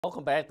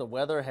Welcome back. The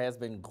weather has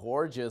been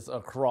gorgeous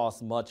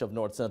across much of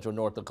north central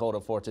North Dakota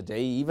for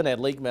today. Even at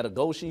Lake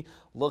Metagoshi,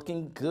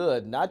 looking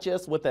good. Not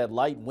just with that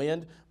light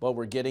wind, but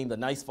we're getting the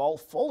nice fall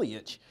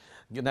foliage.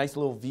 A nice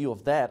little view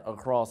of that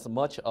across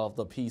much of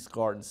the Peace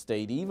Garden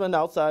State. Even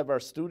outside of our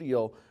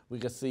studio, we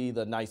can see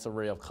the nice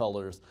array of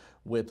colors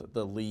with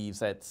the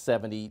leaves at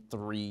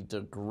 73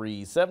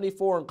 degrees.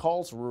 74 in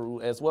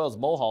Karlsruhe as well as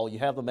Mohall. You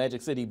have the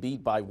Magic City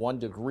beat by 1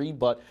 degree,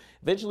 but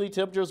eventually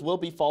temperatures will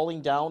be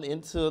falling down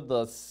into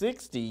the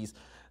 60s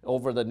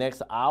over the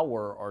next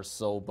hour or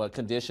so, but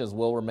conditions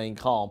will remain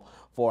calm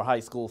for high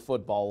school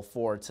football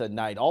for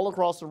tonight. All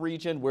across the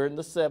region, we're in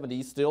the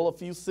 70s, still a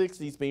few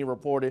 60s being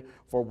reported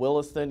for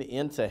Williston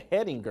into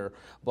Hettinger,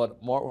 but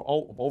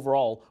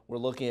overall, we're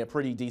looking at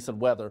pretty decent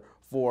weather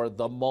for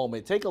the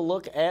moment. Take a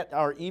look at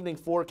our evening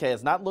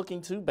forecast. Not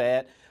looking too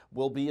bad.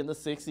 We'll be in the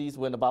 60s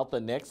when about the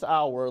next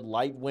hour.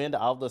 Light wind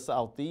out of the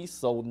southeast,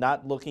 so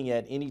not looking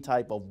at any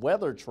type of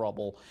weather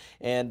trouble.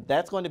 And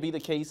that's going to be the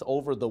case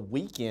over the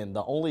weekend.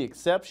 The only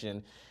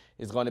exception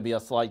is going to be a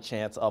slight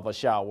chance of a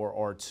shower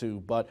or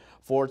two. But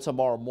for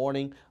tomorrow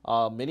morning,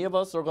 many of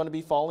us are going to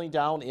be falling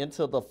down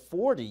into the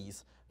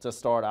 40s to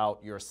start out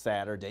your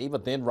Saturday,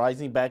 but then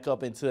rising back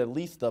up into at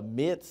least the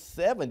mid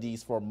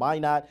 70s for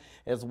Minot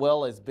as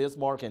well as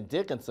Bismarck and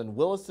Dickinson.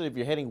 Williston, if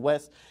you're heading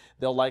west,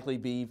 they'll likely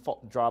be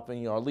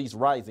dropping or at least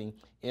rising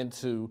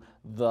into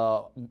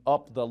the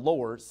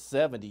lower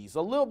 70s.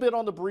 A little bit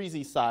on the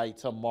breezy side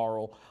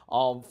tomorrow,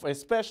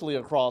 especially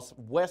across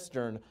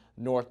western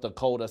North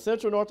Dakota.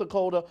 Central North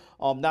Dakota,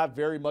 not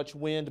very much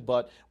wind,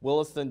 but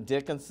Williston,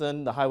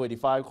 Dickinson, the Highway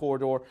 85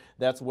 corridor,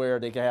 that's where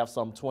they can have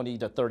some 20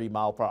 to 30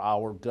 mile per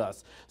hour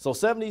gusts. So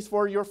 70s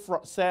for your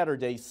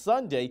Saturday.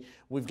 Sunday,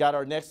 we've got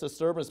our next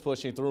disturbance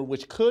pushing through,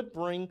 which could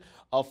bring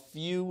a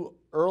few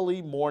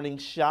early morning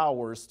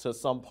showers to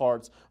some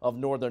parts of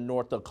northern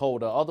North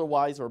Dakota.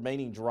 Otherwise,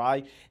 remaining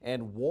dry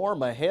and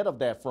warm ahead of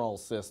that frontal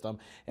system.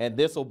 And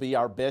this will be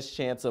our best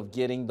chance of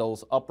getting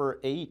those upper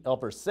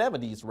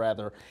 70s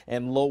rather,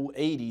 and low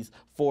 80s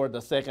for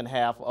the second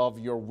half of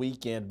your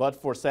weekend. But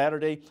for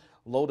Saturday,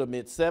 low to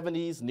mid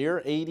 70s,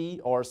 near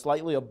 80 or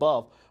slightly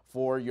above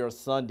for your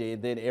Sunday,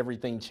 and then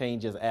everything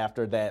changes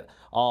after that.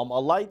 A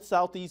light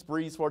southeast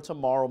breeze for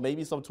tomorrow,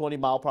 maybe some 20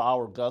 mile per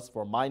hour gusts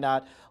for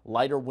Minot,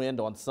 lighter wind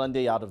on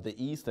Sunday out of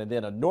the east, and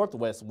then a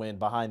northwest wind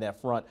behind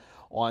that front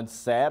on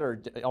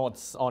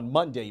on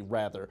Monday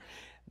rather.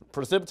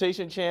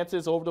 Precipitation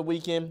chances over the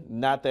weekend,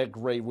 not that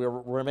great. We're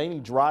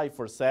remaining dry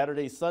for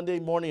Saturday. Sunday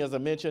morning, as I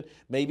mentioned,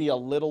 maybe a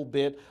little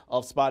bit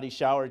of spotty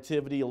shower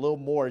activity, a little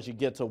more as you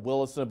get to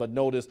Williston, but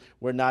notice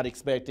we're not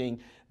expecting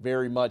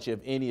very much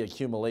of any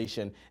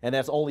accumulation, and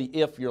that's only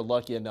if you're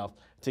lucky enough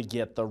to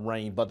get the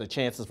rain, but the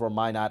chances for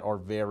Minot are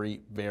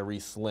very, very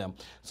slim.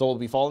 So we'll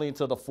be falling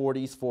into the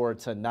 40s for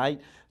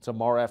tonight.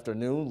 Tomorrow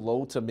afternoon,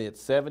 low to mid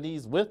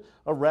 70s with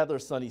a rather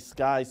sunny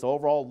sky. So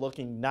overall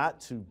looking not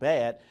too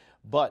bad,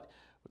 but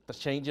the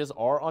changes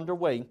are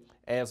underway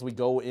as we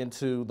go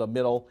into the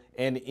middle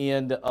and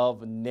end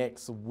of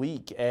next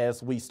week,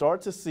 as we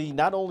start to see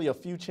not only a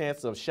few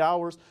chances of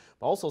showers,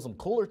 but also some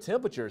cooler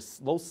temperatures,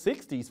 low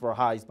 60s for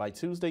highs by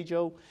Tuesday,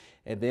 Joe,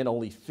 and then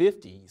only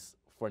 50s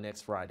for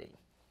next Friday.